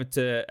we want to have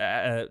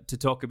to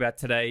talk about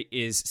today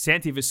is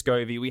Santi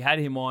Vescovi. We had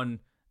him on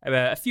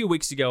about a few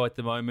weeks ago at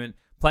the moment,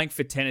 playing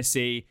for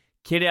Tennessee,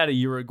 kid out of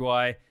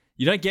Uruguay.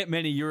 You don't get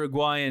many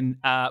Uruguayan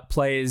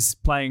players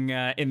playing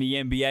in the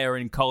NBA or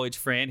in college,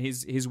 Fran.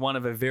 He's one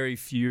of a very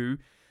few.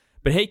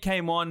 But he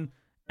came on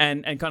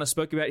and kind of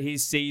spoke about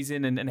his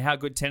season and how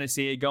good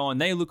Tennessee are going.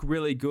 They look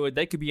really good.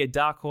 They could be a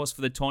dark horse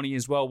for the tourney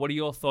as well. What are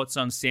your thoughts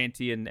on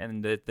Santi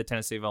and the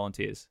Tennessee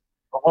Volunteers?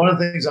 One of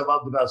the things I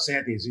loved about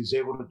Santi is he's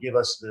able to give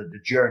us the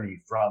journey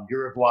from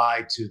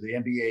Uruguay to the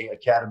NBA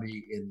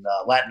Academy in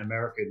Latin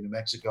America, in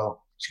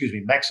Mexico.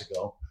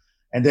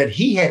 And then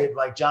he headed,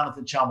 like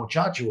Jonathan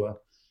Chamu-Chachua,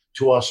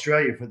 to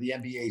Australia for the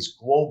NBA's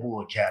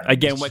Global Academy.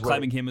 Again, we're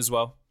claiming him as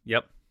well.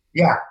 Yep.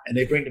 Yeah, and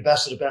they bring the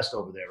best of the best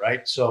over there,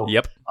 right? So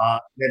yep.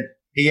 Then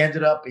he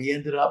ended up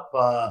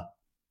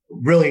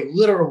really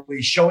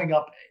literally showing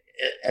up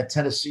at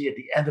Tennessee at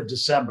the end of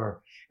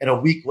December. And a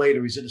week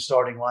later, he's in the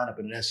starting lineup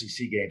in an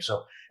SEC game.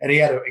 So, and he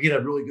had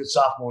a really good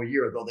sophomore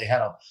year, though they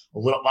had a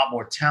lot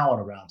more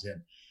talent around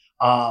him.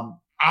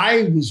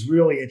 I was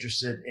really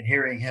interested in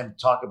hearing him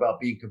talk about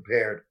being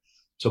compared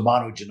to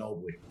Manu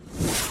Ginobili.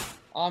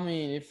 I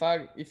mean, if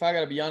I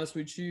gotta be honest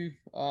with you,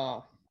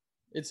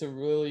 it's a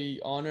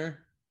really honor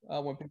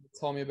when people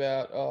tell me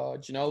about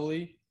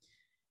Ginobili,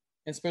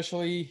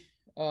 especially.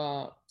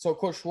 So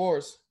Coach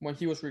Schwartz, when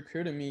he was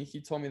recruiting me,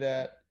 he told me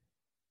that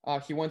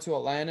he went to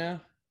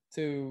Atlanta.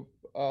 It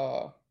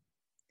was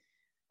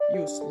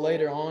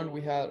later on.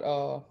 We had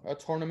a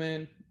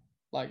tournament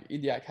like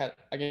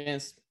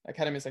against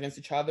academies against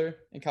each other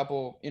and a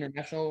couple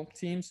international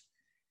teams.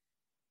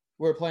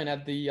 We were playing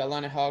at the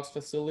Atlanta Hawks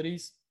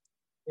facilities,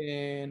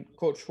 and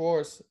Coach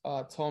Schwartz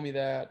told me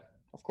that,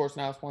 of course,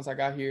 now once I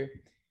got here,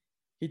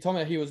 he told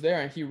me that he was there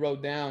and he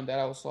wrote down that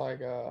I was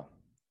like a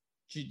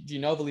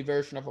Ginobili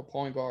version of a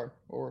point guard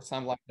or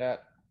something like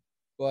that.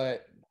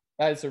 But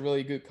that is a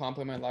really good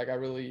compliment. Like, I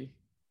really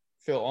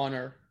feel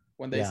honored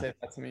when they say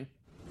that to me.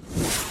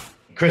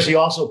 Chris, he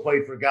also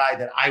played for a guy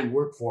that I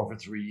worked for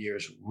 3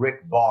 years,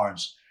 Rick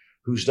Barnes,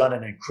 who's done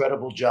an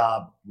incredible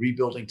job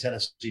rebuilding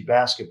Tennessee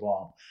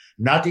basketball.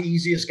 Not the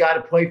easiest guy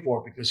to play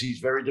for because he's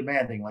very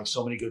demanding, like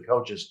so many good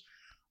coaches.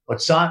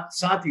 But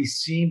Santi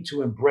seemed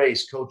to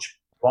embrace Coach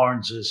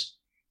Barnes's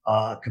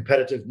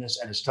competitiveness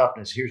and his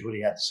toughness. Here's what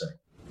he had to say.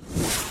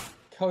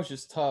 Coach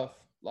is tough.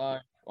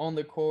 Like, on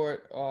the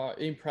court,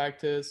 in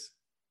practice,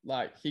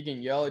 like, he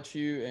can yell at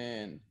you,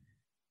 and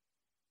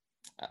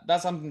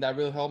that's something that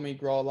really helped me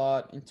grow a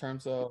lot in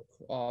terms of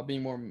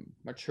being more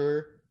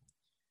mature.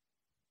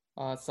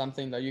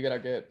 Something that you gotta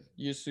get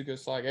used to,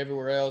 because like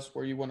everywhere else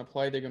where you want to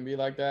play, they're gonna be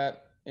like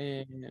that.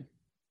 And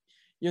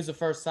it was the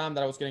first time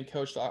that I was getting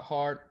coached that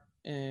hard,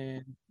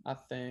 and I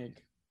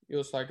think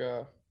it's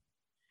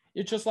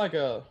just like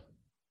a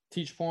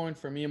teach point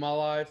for me in my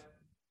life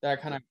that I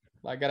kind of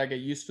like gotta get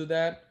used to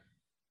that.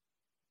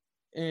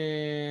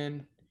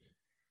 And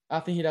I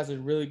think he does a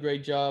really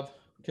great job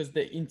because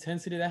the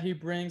intensity that he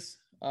brings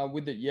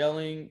with the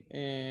yelling,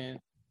 and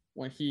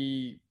when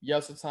he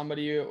yells at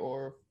somebody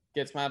or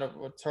gets mad at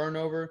a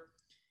turnover,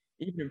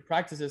 even in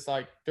practices,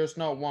 like there's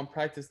not one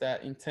practice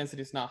that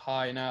intensity is not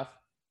high enough,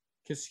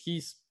 because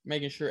he's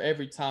making sure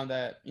every time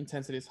that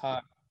intensity is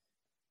high.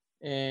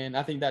 And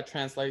I think that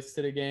translates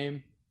to the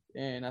game,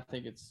 and I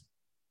think it's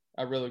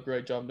a really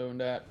great job doing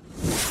that.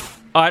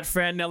 All right,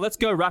 Fran, now let's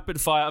go rapid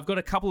fire. I've got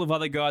a couple of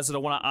other guys that I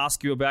want to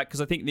ask you about,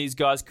 because I think these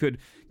guys could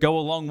go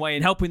a long way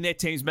in helping their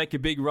teams make a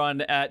big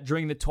run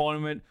during the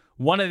tournament.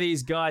 One of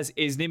these guys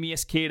is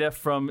Neemias Queta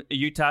from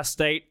Utah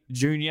State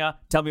Junior.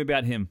 Tell me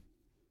about him.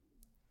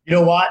 You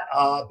know what?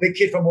 Big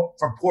kid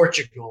from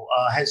Portugal,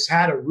 has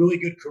had a really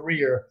good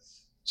career,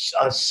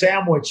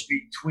 sandwiched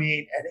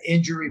between an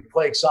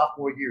injury-plagued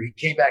sophomore year. He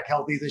came back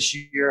healthy this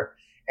year,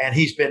 and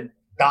he's been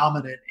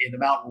dominant in the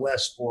Mountain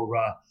West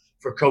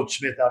for Coach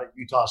Smith out at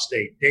Utah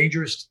State.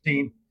 Dangerous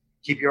team.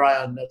 Keep your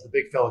eye on the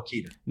big fella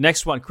Queta.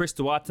 Next one, Chris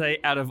Duarte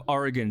out of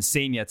Oregon,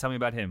 senior. Tell me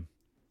about him.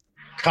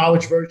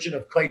 College version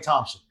of Klay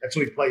Thompson. That's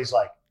what he plays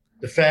like.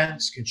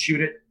 Defends, can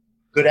shoot it,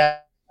 good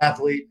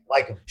athlete,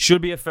 like him.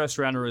 Should be a first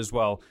rounder as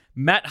well.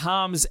 Matt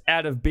Harms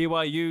out of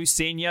BYU,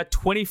 senior,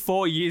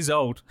 24 years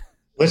old.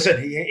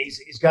 Listen,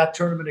 he's got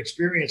tournament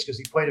experience because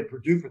he played at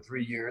Purdue for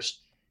 3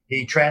 years.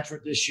 He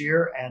transferred this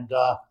year, and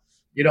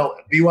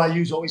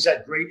BYU's always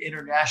had great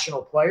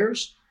international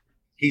players.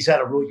 He's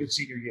had a really good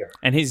senior year.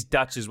 And he's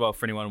Dutch as well,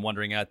 for anyone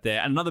wondering out there.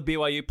 And another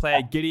BYU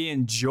player,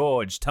 Gideon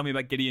George. Tell me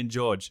about Gideon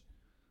George.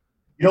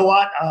 You know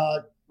what?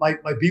 My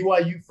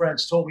BYU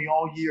friends told me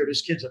all year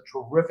this kid's a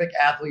terrific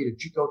athlete, a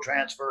JUCO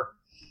transfer,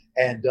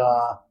 and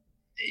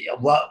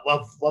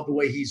love the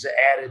way he's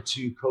added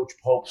to Coach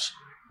Pope's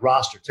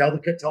roster.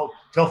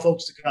 Tell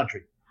folks the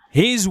country.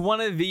 He's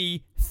one of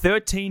the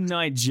 13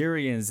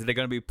 Nigerians that are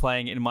going to be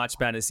playing in March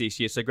Madness this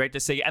year, so great to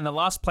see. And the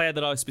last player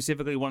that I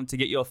specifically wanted to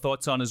get your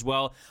thoughts on as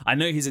well, I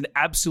know he's an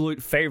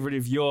absolute favorite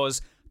of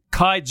yours,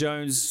 Kai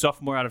Jones,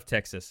 sophomore out of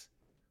Texas.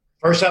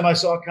 First time I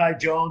saw Kai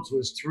Jones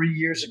was 3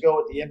 years ago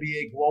at the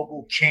NBA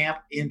Global Camp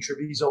in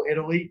Treviso,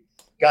 Italy.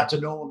 Got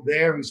to know him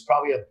there. He was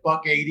probably a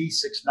 $180,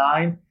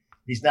 6'9".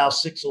 He's now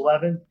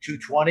 6'11",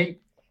 220.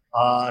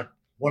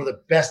 One of the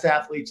best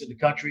athletes in the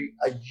country.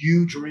 A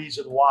huge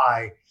reason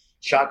why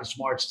Shaka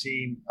Smart's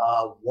team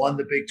won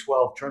the Big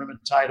 12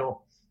 tournament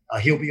title.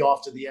 He'll be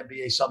off to the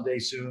NBA someday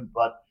soon.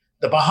 But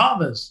the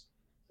Bahamas,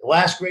 the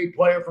last great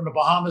player from the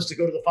Bahamas to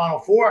go to the Final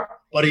Four,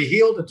 but he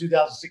healed in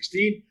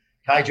 2016.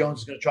 Kai Jones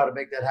is going to try to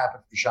make that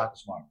happen for Shaka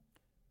Smart.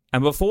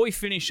 And before we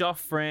finish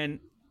off, Fran,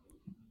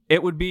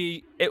 it would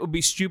be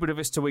stupid of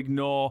us to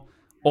ignore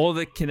all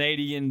the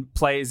Canadian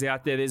players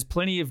out there. There's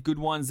plenty of good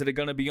ones that are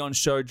going to be on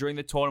show during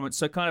the tournament.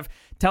 So kind of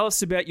tell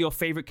us about your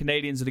favorite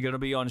Canadians that are going to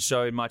be on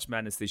show in March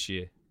Madness this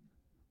year.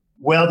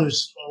 Well,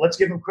 let's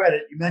give them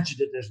credit. You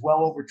mentioned it. There's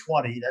well over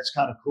 20. That's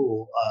kind of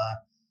cool.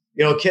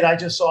 A kid I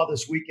just saw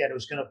this weekend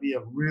who's going to be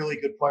a really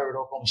good player at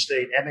Oklahoma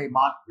State, M.A.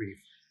 Moncrief.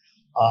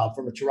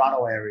 From the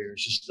Toronto area.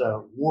 Is just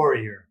a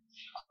warrior.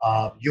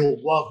 You'll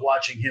love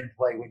watching him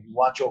play when you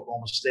watch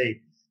Oklahoma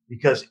State,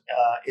 because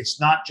it's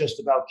not just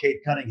about Cade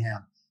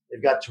Cunningham.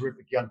 They've got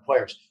terrific young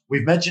players.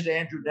 We've mentioned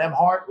Andrew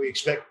Nembhard. We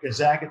expect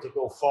Gonzaga to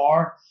go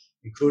far,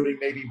 including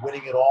maybe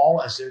winning it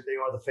all, as they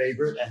are the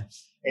favorite. And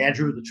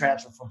Andrew, the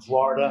transfer from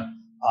Florida,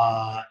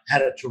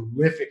 had a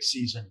terrific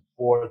season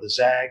for the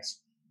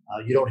Zags.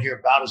 You don't hear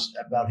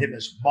about him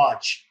as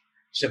much,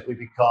 simply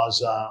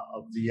because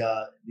of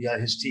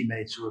his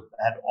teammates who have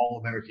had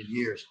All-American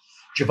years.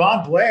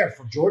 Javon Blair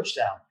from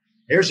Georgetown.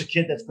 Here's a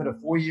kid that's been a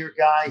 4-year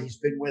guy. He's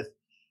been with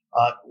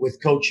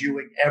Coach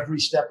Ewing every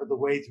step of the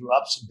way through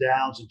ups and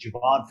downs, and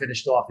Javon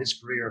finished off his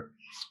career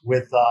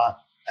with a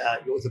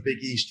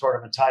Big East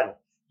tournament title.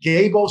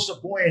 Gabe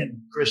Osabuohien,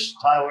 Chris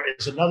Tyler,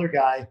 is another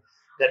guy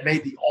that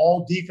made the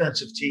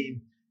all-defensive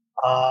team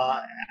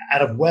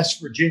out of West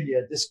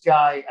Virginia. This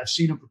guy, I've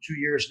seen him for 2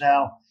 years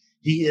now.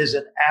 He is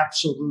an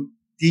absolute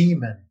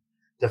demon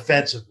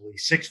defensively.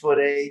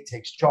 6'8",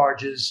 takes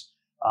charges,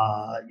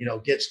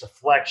 gets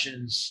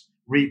deflections,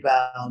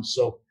 rebounds.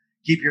 So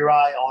keep your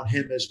eye on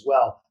him as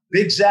well.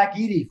 Big Zach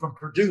Edey from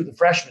Purdue, the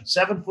freshman,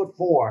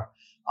 7'4",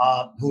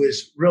 who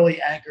has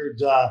really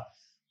anchored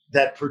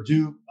that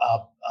Purdue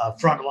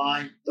front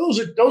line. Those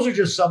are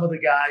just some of the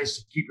guys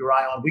to keep your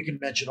eye on. We can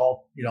mention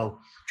all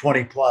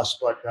 20 plus,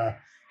 but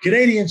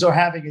Canadians are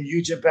having a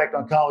huge impact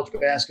on college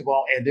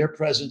basketball, and their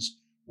presence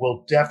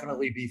will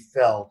definitely be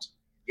felt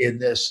in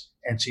this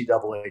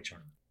NCAA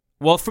tournament.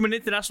 Well, from an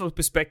international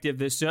perspective,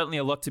 there's certainly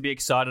a lot to be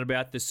excited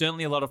about. There's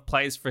certainly a lot of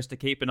players for us to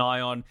keep an eye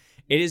on.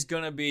 It is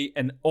going to be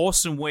an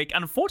awesome week.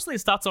 Unfortunately, it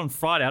starts on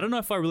Friday. I don't know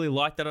if I really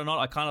like that or not.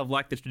 I kind of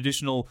like the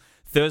traditional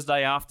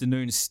Thursday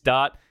afternoon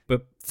start.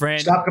 But, Fran...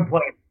 Stop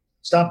complaining.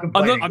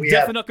 I'm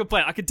definitely not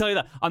complaining. I can tell you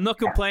that. I'm not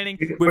complaining.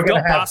 We've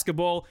got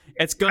basketball.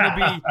 It's going to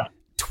be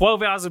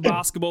 12 hours of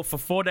basketball for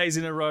 4 days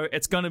in a row.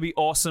 It's going to be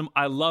awesome.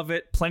 I love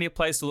it. Plenty of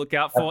players to look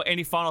out for.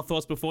 Any final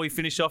thoughts before we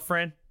finish off,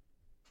 Fran?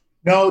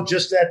 No,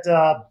 just that,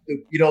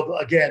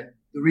 again,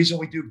 the reason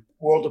we do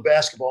World of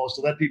Basketball is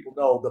to let people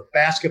know the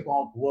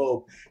basketball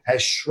globe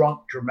has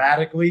shrunk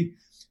dramatically,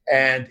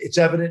 and it's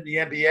evident in the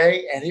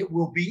NBA, and it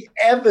will be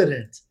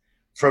evident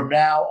from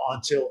now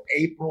until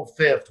April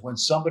 5th when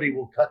somebody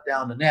will cut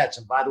down the nets.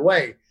 And by the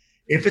way,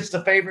 if it's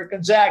the favorite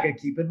Gonzaga,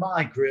 keep in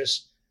mind,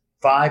 Chris,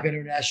 5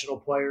 international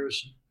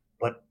players,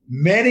 but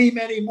many,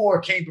 many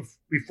more came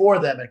before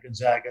them at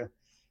Gonzaga.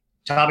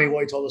 Tommy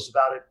Boy told us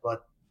about it,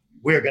 but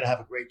we're going to have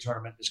a great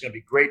tournament. There's going to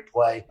be great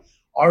play.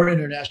 Our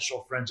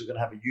international friends are going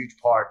to have a huge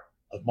part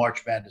of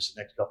March Madness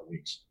the next couple of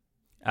weeks.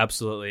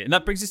 Absolutely. And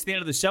that brings us to the end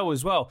of the show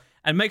as well.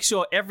 And make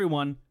sure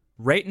everyone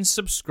rate and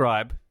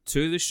subscribe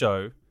to the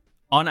show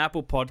on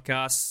Apple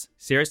Podcasts,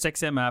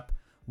 SiriusXM app,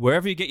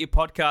 wherever you get your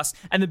podcasts.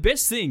 And the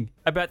best thing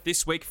about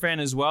this week,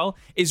 Fran, as well,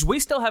 is we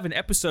still have an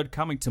episode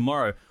coming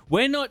tomorrow.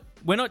 We're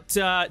not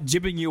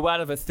jibbing you out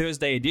of a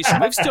Thursday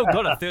edition. We've still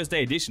got a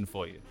Thursday edition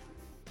for you.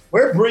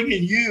 We're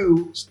bringing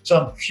you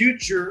some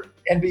future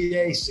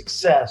NBA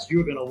success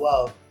you're going to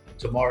love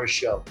tomorrow's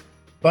show.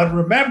 But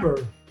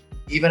remember,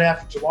 even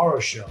after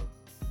tomorrow's show,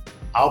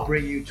 I'll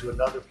bring you to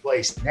another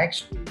place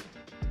next week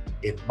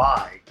in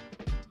my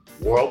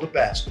World of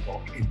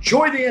Basketball.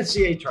 Enjoy the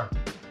NCAA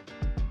tournament.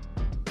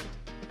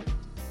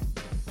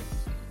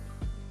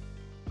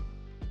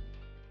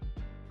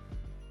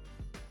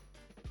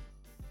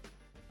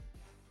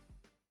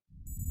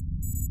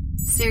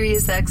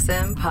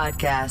 SiriusXM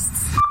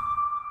Podcasts.